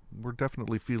there, we're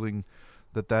definitely feeling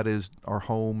that is our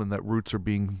home and that roots are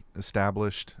being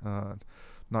established,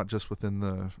 not just within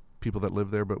the people that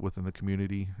live there, but within the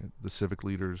community, the civic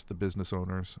leaders, the business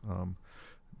owners.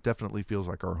 Definitely feels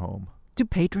like our home. Do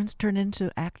patrons turn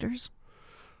into actors?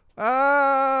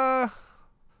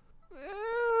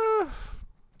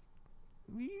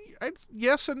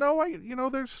 Yes and no.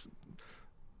 There's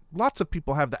lots of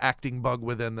people have the acting bug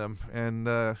within them,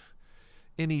 and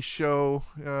any show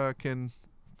can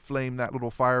flame that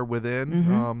little fire within.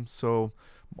 Mm-hmm. So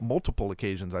multiple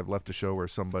occasions I've left a show where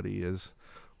somebody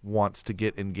wants to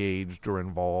get engaged or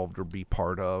involved or be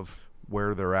part of.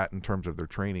 Where they're at in terms of their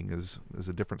training is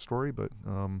a different story, but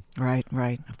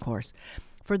right, of course.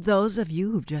 For those of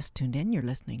you who've just tuned in, you're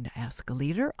listening to Ask a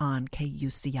Leader on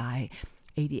KUCI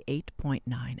 88.9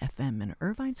 FM in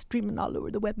Irvine, streaming all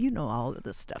over the web. You know all of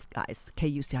this stuff, guys.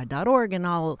 KUCI.org and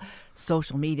all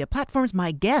social media platforms.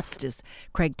 My guest is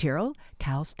Craig Tyrrell,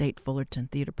 Cal State Fullerton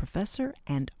Theater Professor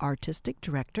and Artistic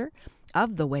Director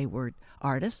of the Wayward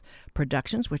Artists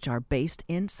Productions, which are based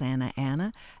in Santa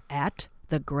Ana at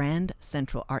the Grand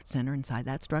Central Art Center inside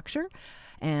that structure.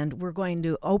 And we're going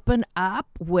to open up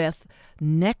with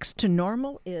Next to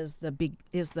Normal is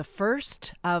the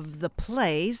first of the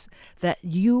plays that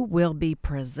you will be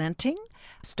presenting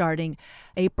starting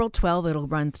April 12th. It'll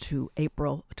run to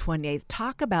April 28th.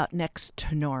 Talk about Next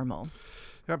to Normal.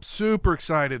 I'm super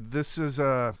excited. This is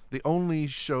the only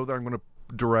show that I'm going to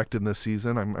direct in this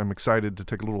season. I'm excited to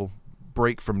take a little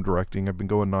break from directing. I've been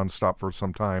going nonstop for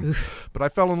some time. Oof. But I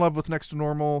fell in love with Next to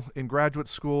Normal in graduate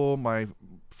school. My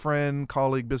friend,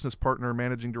 colleague, business partner,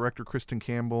 managing director Kristen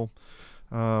Campbell.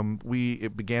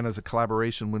 It began as a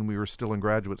collaboration when we were still in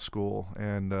graduate school,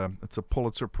 and it's a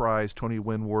Pulitzer Prize, Tony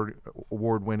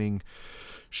Award-winning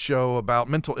show about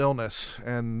mental illness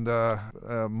and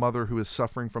a mother who is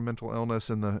suffering from mental illness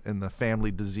and the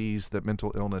family disease that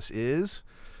mental illness is.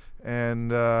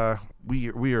 And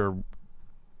we are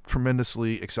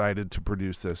tremendously excited to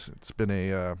produce this. It's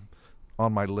been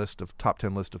on my top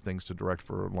 10 list of things to direct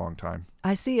for a long time.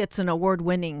 I see it's an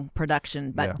award-winning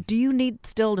production, but Yeah. do you need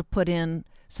still to put in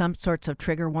some sorts of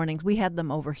trigger warnings. We had them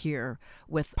over here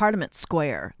with Parliament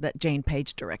Square that Jane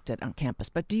Page directed on campus.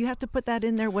 But do you have to put that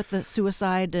in there with the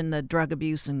suicide and the drug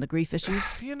abuse and the grief issues?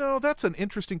 That's an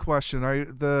interesting question. I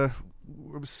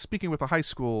was speaking with a high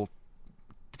school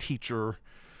teacher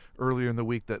earlier in the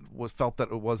week that felt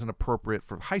that it wasn't appropriate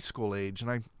for high school age, and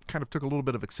I kind of took a little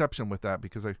bit of exception with that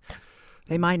because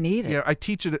they might need it. Yeah, I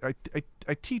teach it.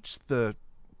 I teach the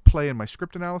play in my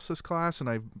script analysis class, and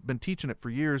I've been teaching it for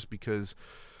years because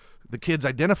the kids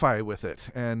identify with it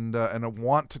and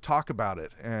want to talk about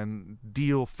it and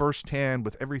deal firsthand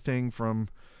with everything from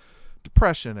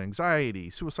depression, anxiety,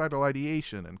 suicidal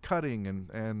ideation, and cutting,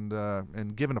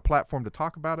 and given a platform to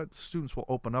talk about it, students will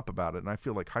open up about it. And I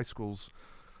feel like high schools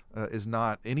is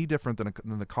not any different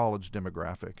than the college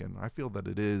demographic, and I feel that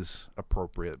it is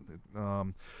appropriate.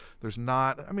 There's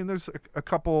a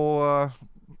couple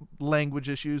language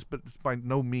issues, but it's by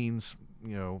no means,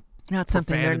 not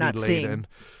something they're not seeing.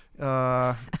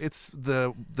 It's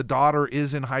the daughter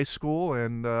is in high school,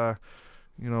 and I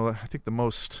think the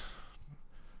most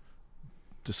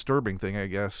disturbing thing, I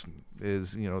guess,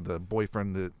 is the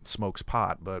boyfriend that smokes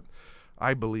pot. But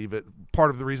I believe it.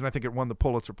 Part of the reason I think it won the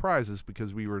Pulitzer Prize is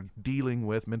because we were dealing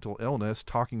with mental illness,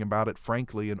 talking about it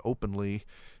frankly and openly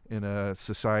in a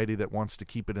society that wants to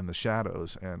keep it in the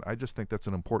shadows. And I just think that's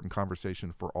an important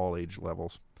conversation for all age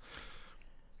levels.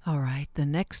 All right. The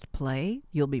next play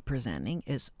you'll be presenting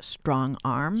is Strong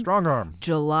Arm. Strong Arm.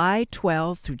 July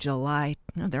 12 through July,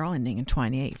 they're all ending in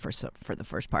 28 for the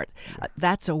first part.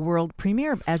 That's a world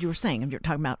premiere, as you were saying. You're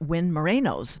talking about Win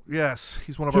Moreno's. Yes.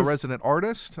 He's one of our resident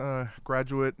artists,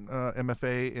 graduate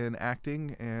MFA in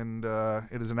acting, and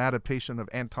it is an adaptation of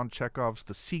Anton Chekhov's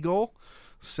The Seagull,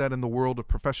 set in the world of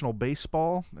professional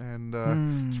baseball. And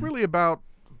it's really about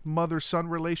mother-son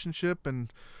relationship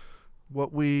and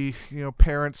what we,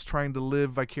 parents trying to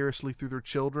live vicariously through their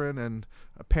children, and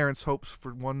a parent's hopes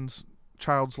for one's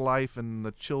child's life and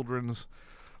the children's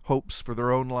hopes for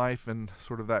their own life, and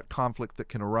sort of that conflict that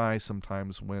can arise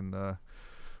sometimes when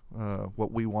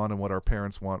what we want and what our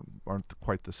parents want aren't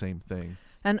quite the same thing.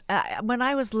 And when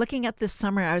I was looking at this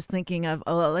summer, I was thinking of,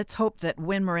 let's hope that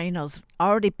Win Moreno's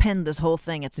already penned this whole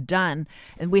thing. It's done.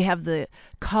 And we have the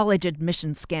college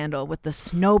admission scandal with the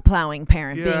snow plowing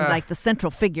parent being like the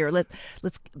central figure.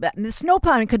 The snow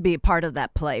plowing could be a part of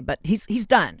that play, but he's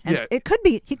done. And it could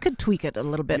be, he could tweak it a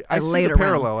little bit I later. see the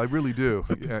parallel. I really do.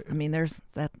 I mean,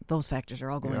 those factors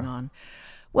are all going on.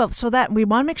 Well, so that we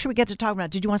want to make sure we get to talk about.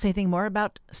 Did you want to say anything more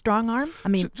about Strong Arm? I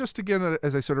mean, just again,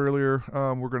 as I said earlier,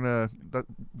 that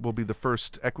will be the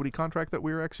first equity contract that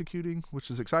we're executing, which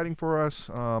is exciting for us.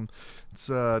 It's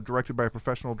directed by a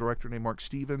professional director named Mark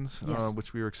Stevens,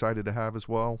 which we are excited to have as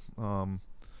well.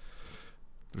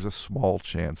 There's a small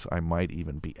chance I might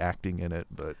even be acting in it,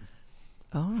 but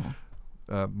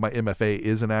my MFA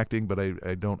is in acting, but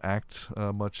I don't act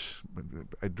much.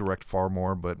 I direct far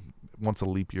more, but once a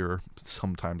leap year,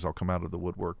 sometimes I'll come out of the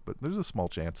woodwork, but there's a small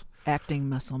chance. Acting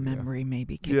muscle memory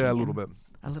maybe kicking in. Yeah, a little bit.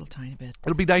 A little tiny bit.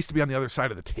 It'll be nice to be on the other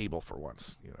side of the table for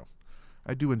once,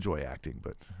 I do enjoy acting,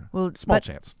 but small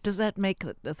chance. Does that make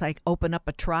it open up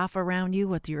a trough around you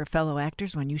with your fellow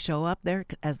actors when you show up there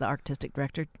as the artistic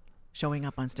director? Showing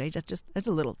up on stage,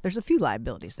 there's a few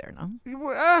liabilities there, no?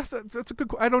 That's a good.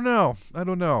 I don't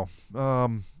know.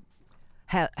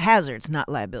 Hazards, not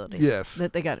liabilities. Yes,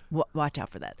 they got to watch out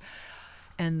for that.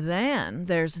 And then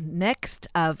there's next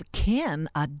of kin,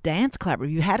 a dance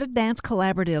collaborative. You had a dance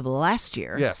collaborative last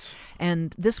year. Yes,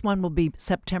 and this one will be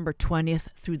September 20th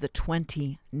through the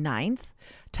 29th.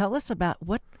 Tell us about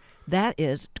what that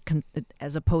is,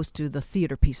 as opposed to the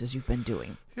theater pieces you've been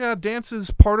doing. Yeah, dance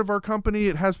is part of our company.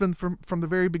 It has been from the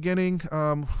very beginning.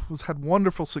 Had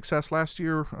wonderful success last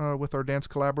year with our dance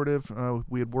collaborative.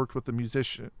 We had worked with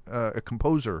a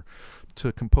composer,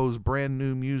 to compose brand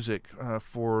new music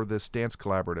for this dance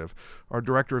collaborative. Our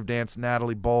director of dance,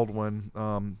 Natalie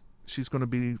Baldwin, she's going to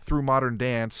be through modern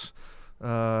dance,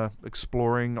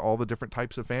 exploring all the different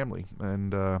types of family,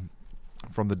 and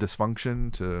from the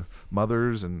dysfunction to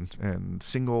mothers and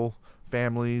single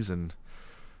families, and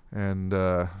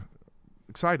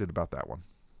excited about that one.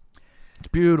 It's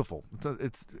beautiful.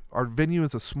 It's our venue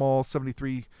is a small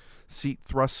 73-seat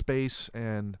thrust space,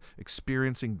 and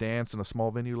experiencing dance in a small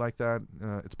venue like that,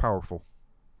 it's powerful.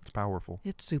 It's powerful.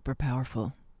 It's super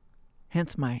powerful.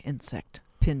 Hence my insect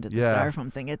pinned to the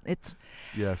styrofoam thing. It's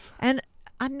yes. And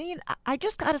I mean, I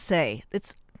just got to say,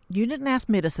 you didn't ask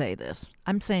me to say this.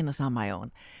 I'm saying this on my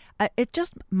own. I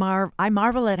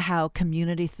marvel at how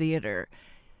community theater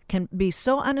can be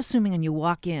so unassuming, and you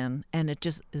walk in and it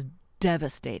just is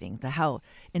devastating, how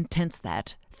intense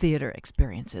that theater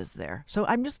experience is there. So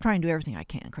I'm just trying to do everything I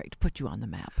can, Craig, to put you on the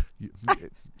map.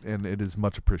 And it is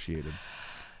much appreciated.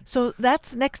 So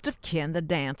that's next of kin, the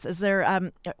dance. Is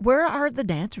there? Where are the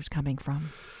dancers coming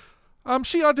from?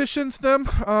 She auditions them,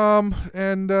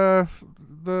 and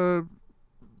the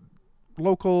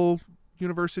local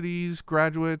universities,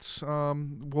 graduates,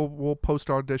 will post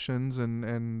auditions,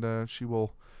 and she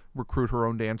will recruit her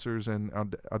own dancers and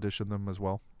audition them as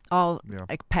well. All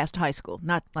like past high school,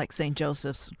 not like St.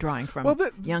 Joseph's drawing from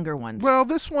younger ones. Well,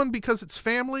 this one, because it's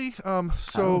family,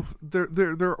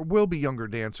 there will be younger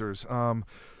dancers.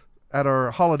 At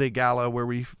our holiday gala where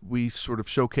we sort of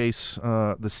showcase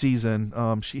the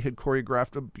season, she had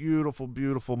choreographed a beautiful,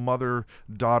 beautiful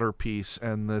mother-daughter piece,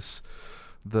 and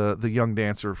the young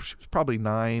dancer, she was probably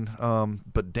 9,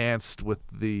 but danced with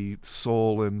the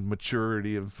soul and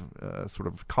maturity of sort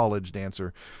of college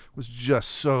dancer. It was just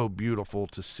so beautiful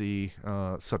to see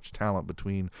such talent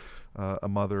between a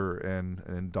mother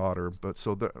and daughter. But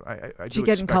so I do she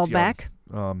getting called young. back?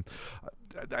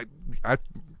 I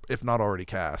if not already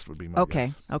cast, would be my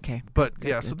guess. Okay. But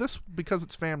good. So this, because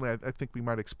it's family, I think we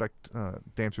might expect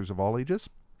dancers of all ages.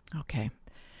 Okay.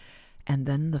 And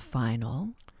then the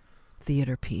final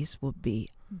theater piece will be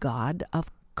God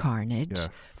of Carnage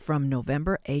from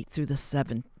November 8th through the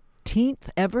 17th,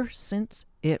 ever since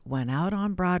it went out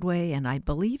on Broadway, and I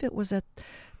believe it was at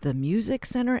the Music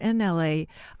Center in LA.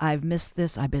 I've missed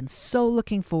this. I've been so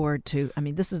looking forward to. I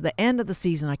mean, this is the end of the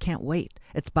season. I can't wait.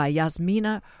 It's by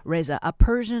Yasmina Reza, a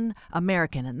Persian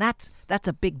American, and that's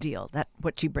a big deal. That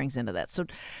what she brings into that. So,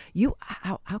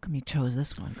 how come you chose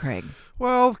this one, Craig?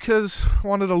 Well, because I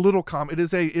wanted a little comedy.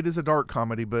 It is a dark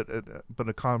comedy, but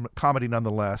a comedy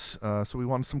nonetheless. So we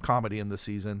wanted some comedy in the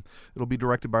season. It'll be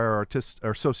directed by our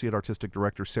associate artistic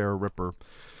director, Sarah Ripper.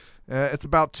 It's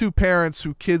about two parents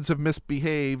whose kids have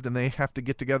misbehaved, and they have to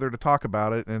get together to talk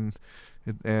about it, and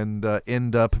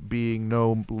end up being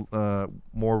no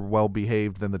more well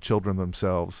behaved than the children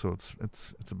themselves. So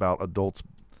it's about adults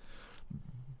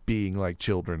being like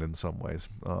children in some ways,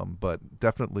 but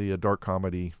definitely a dark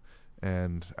comedy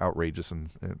and outrageous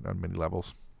on many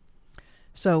levels.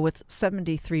 So with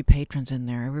 73 patrons in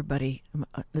there, everybody,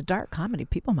 the dark comedy,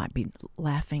 people might be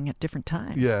laughing at different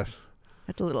times. Yes.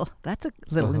 That's a little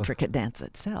intricate dance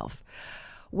itself.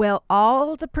 Well,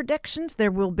 all the predictions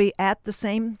there will be at the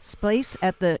same place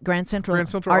at the Grand Central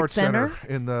Arts Center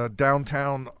in the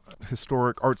downtown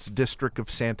historic arts district of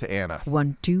Santa Ana.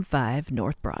 125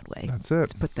 North Broadway. That's it.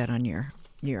 Let's put that on your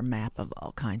map of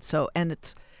all kinds. So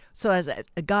as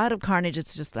a God of Carnage,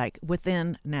 it's just like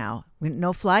within now.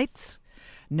 No flights,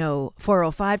 no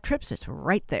 405 trips. It's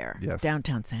right there,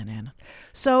 downtown Santa Ana.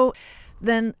 So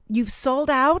then you've sold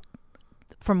out.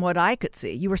 From what I could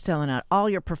see, you were selling out all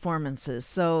your performances.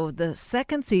 So the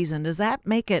second season, does that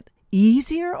make it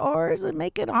easier or does it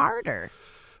make it harder?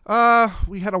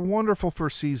 We had a wonderful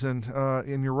first season,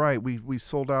 and you're right. We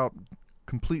sold out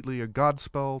completely. A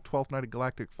Godspell, 12th Night of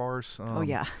Galactic Farce.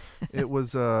 It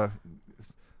was.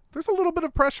 There's a little bit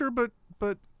of pressure, but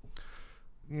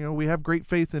we have great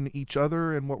faith in each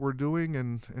other and what we're doing,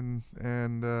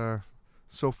 and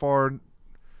so far.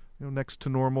 Next to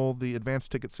normal, the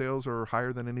advanced ticket sales are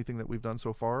higher than anything that we've done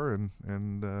so far,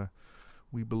 and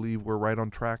we believe we're right on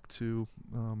track to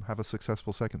have a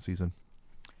successful second season.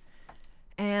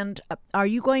 And are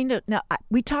you going to now?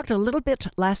 We talked a little bit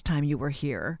last time you were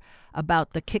here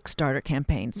about the Kickstarter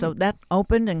campaign. So that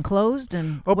opened and closed,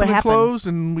 and what happened? Closed,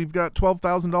 and we've got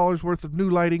 $12,000 worth of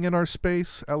new lighting in our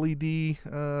space, LED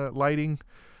lighting.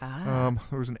 There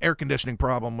was an air conditioning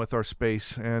problem with our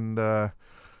space, and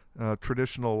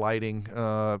traditional lighting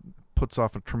puts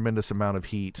off a tremendous amount of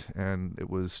heat, and it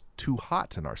was too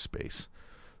hot in our space.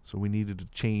 So we needed to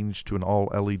change to an all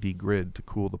LED grid to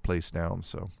cool the place down.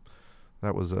 So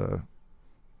that was a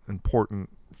important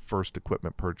first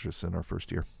equipment purchase in our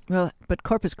first year. Well, but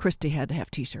Corpus Christi had to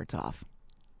have T-shirts off.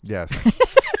 Yes.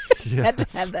 Had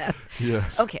to have that.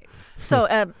 Yes. Okay. So,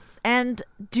 and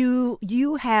do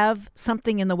you have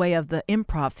something in the way of the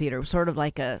improv theater, sort of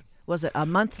like was it a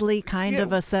monthly kind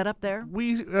of a setup there?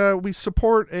 We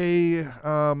support a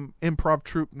improv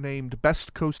troupe named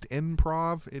Best Coast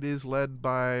Improv. It is led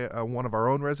by one of our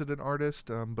own resident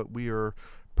artists, but we are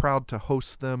proud to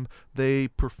host them. They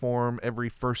perform every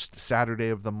first Saturday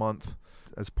of the month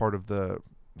as part of the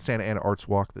Santa Ana Arts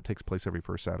Walk that takes place every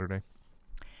first Saturday.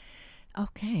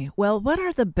 Okay. Well, what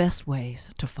are the best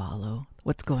ways to follow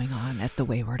what's going on at the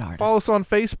Wayward Artist? Follow us on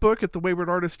Facebook at the Wayward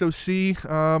Artist OC.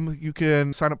 You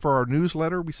can sign up for our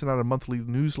newsletter. We send out a monthly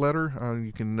newsletter.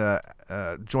 You can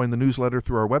join the newsletter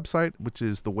through our website, which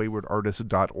is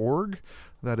thewaywardartist.org.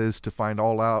 That is to find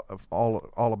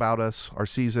all about us. Our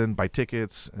season, buy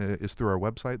tickets, is through our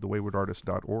website,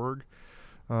 thewaywardartist.org.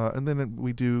 And then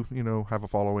we do, have a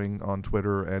following on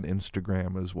Twitter and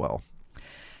Instagram as well.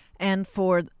 And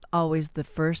for always the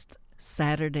first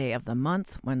Saturday of the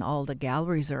month, when all the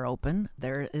galleries are open,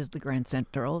 there is the Grand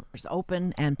Central is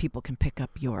open, and people can pick up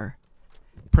your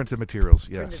printed materials.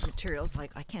 Yes, printed materials.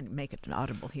 Like, I can't make it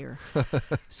audible here,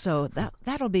 so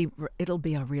it'll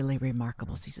be a really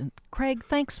remarkable season. Craig,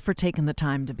 thanks for taking the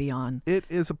time to be on. It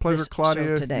is a pleasure,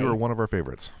 Claudia. Today. You are one of our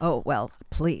favorites. Oh well,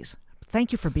 please.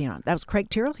 Thank you for being on. That was Craig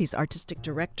Tyrrell. He's artistic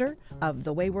director of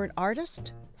the Wayward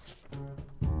Artist.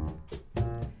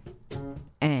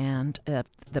 And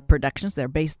the productions, they're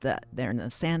based there in the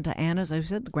Santa Ana, as I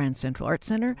said, the Grand Central Art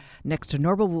Center. Next to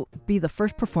Norval will be the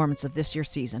first performance of this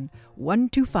year's season,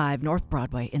 125 North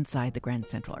Broadway inside the Grand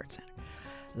Central Art Center.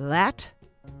 That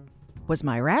was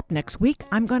my wrap. Next week,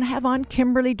 I'm going to have on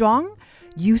Kimberly Dong,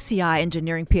 UCI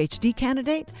engineering PhD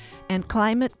candidate and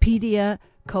Climatepedia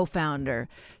co-founder.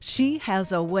 She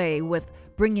has a way with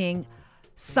bringing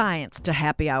science to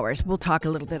happy hours. We'll talk a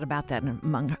little bit about that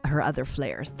among her other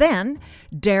flares. Then,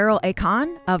 Daryl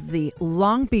Akon of the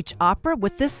Long Beach Opera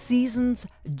with this season's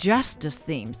justice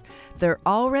themes. They're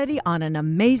already on an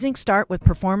amazing start with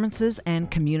performances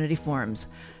and community forums.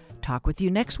 Talk with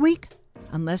you next week,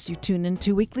 unless you tune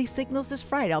into Weekly Signals this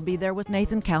Friday. I'll be there with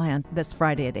Nathan Callahan this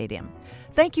Friday at 8 a.m.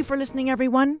 Thank you for listening,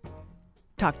 everyone.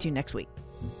 Talk to you next week.